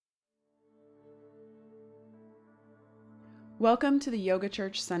Welcome to the Yoga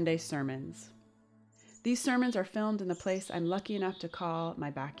Church Sunday Sermons. These sermons are filmed in the place I'm lucky enough to call my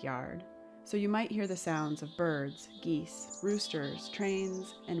backyard, so you might hear the sounds of birds, geese, roosters,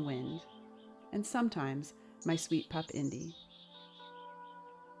 trains, and wind, and sometimes my sweet pup Indy.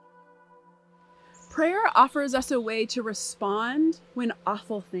 Prayer offers us a way to respond when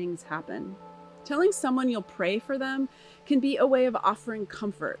awful things happen. Telling someone you'll pray for them can be a way of offering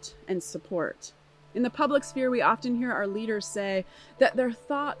comfort and support. In the public sphere, we often hear our leaders say that their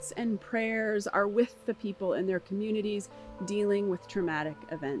thoughts and prayers are with the people in their communities dealing with traumatic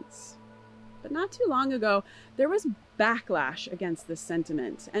events. But not too long ago, there was backlash against this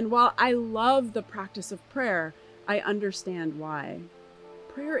sentiment. And while I love the practice of prayer, I understand why.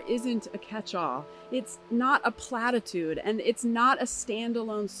 Prayer isn't a catch-all. It's not a platitude, and it's not a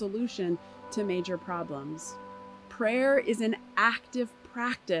standalone solution to major problems. Prayer is an active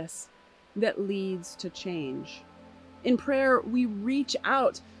practice that leads to change. In prayer, we reach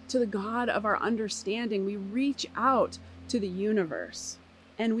out to the God of our understanding. We reach out to the universe,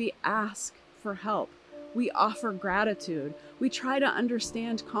 and we ask for help. We offer gratitude. We try to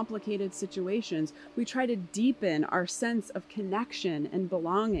understand complicated situations. We try to deepen our sense of connection and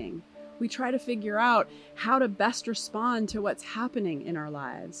belonging. We try to figure out how to best respond to what's happening in our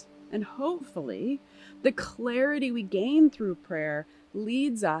lives. And hopefully, the clarity we gain through prayer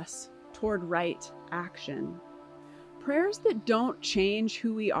leads us toward right action. Prayers that don't change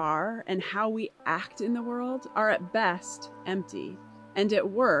who we are and how we act in the world are at best empty, and at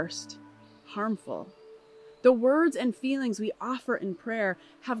worst, harmful. The words and feelings we offer in prayer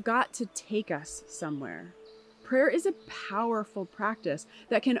have got to take us somewhere. Prayer is a powerful practice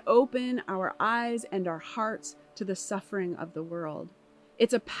that can open our eyes and our hearts to the suffering of the world.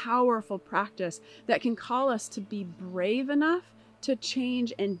 It's a powerful practice that can call us to be brave enough to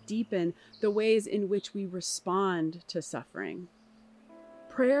change and deepen the ways in which we respond to suffering.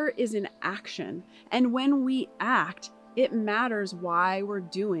 Prayer is an action, and when we act, it matters why we're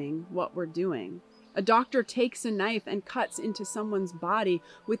doing what we're doing. A doctor takes a knife and cuts into someone's body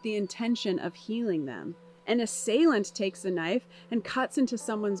with the intention of healing them. An assailant takes a knife and cuts into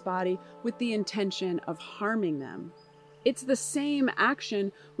someone's body with the intention of harming them. It's the same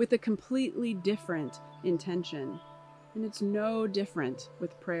action with a completely different intention. And it's no different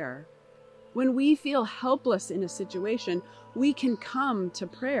with prayer. When we feel helpless in a situation, we can come to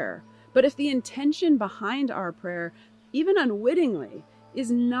prayer. But if the intention behind our prayer, even unwittingly,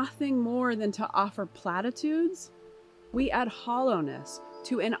 is nothing more than to offer platitudes, we add hollowness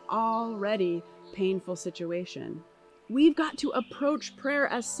to an already painful situation. We've got to approach prayer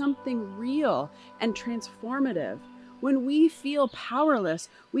as something real and transformative. When we feel powerless,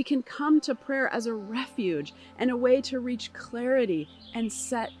 we can come to prayer as a refuge and a way to reach clarity and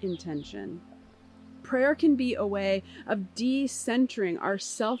set intention. Prayer can be a way of decentering our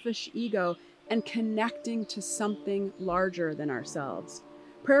selfish ego and connecting to something larger than ourselves.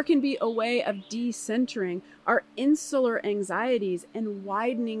 Prayer can be a way of decentering our insular anxieties and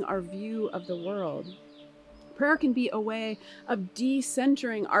widening our view of the world. Prayer can be a way of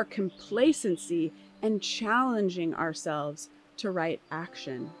decentering our complacency and challenging ourselves to right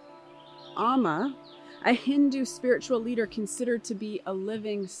action. Amma, a Hindu spiritual leader considered to be a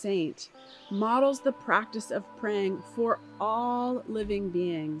living saint, models the practice of praying for all living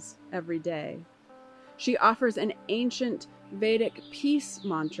beings every day. She offers an ancient Vedic peace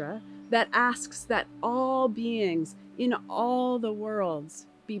mantra that asks that all beings in all the worlds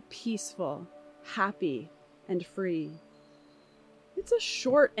be peaceful, happy, and free. It's a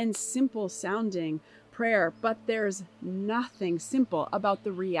short and simple sounding prayer, but there's nothing simple about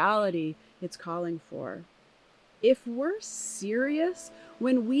the reality it's calling for. If we're serious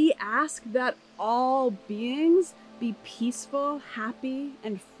when we ask that all beings be peaceful, happy,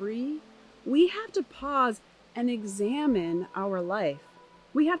 and free, we have to pause and examine our life.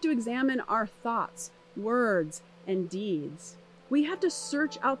 We have to examine our thoughts, words, and deeds. We have to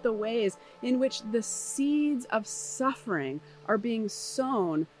search out the ways in which the seeds of suffering are being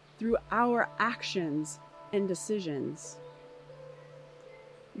sown through our actions and decisions.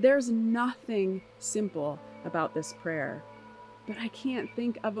 There's nothing simple about this prayer, but I can't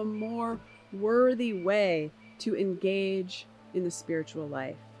think of a more worthy way to engage in the spiritual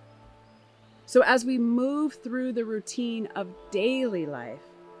life. So as we move through the routine of daily life,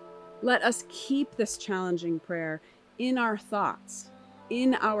 let us keep this challenging prayer in our thoughts,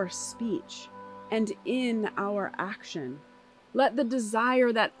 in our speech, and in our action. Let the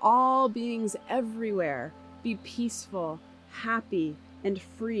desire that all beings everywhere be peaceful, happy, and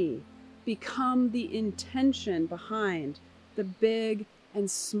free become the intention behind the big and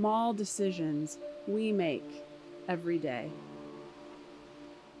small decisions we make every day.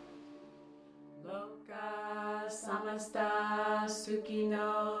 samasta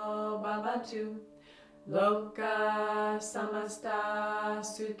sukhino bhavantu. Loka samasta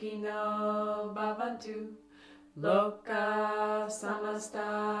sukhino bhavantu. Loka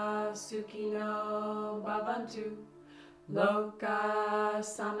samasta sukhino bhavantu. Loka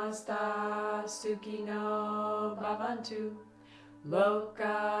samasta sukhino bhavantu.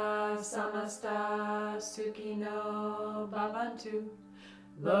 Loka samasta sukhino bhavantu.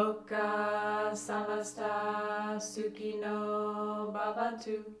 Loka samasta sukhino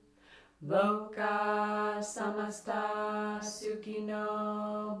bhavantu. Loka samasta sukhino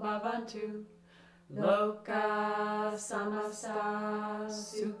bhavantu. Loka samasta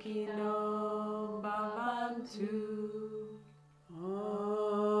sukhino bhavantu.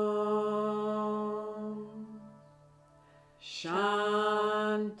 Om.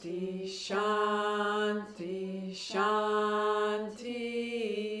 Shanti, Shanti, Shanti.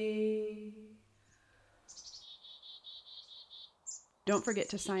 Don't forget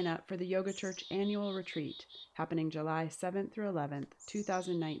to sign up for the Yoga Church Annual Retreat happening July 7th through 11th,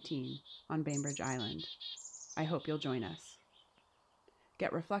 2019 on Bainbridge Island. I hope you'll join us.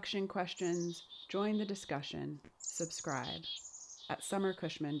 Get reflection questions, join the discussion, subscribe at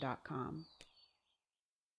summercushman.com.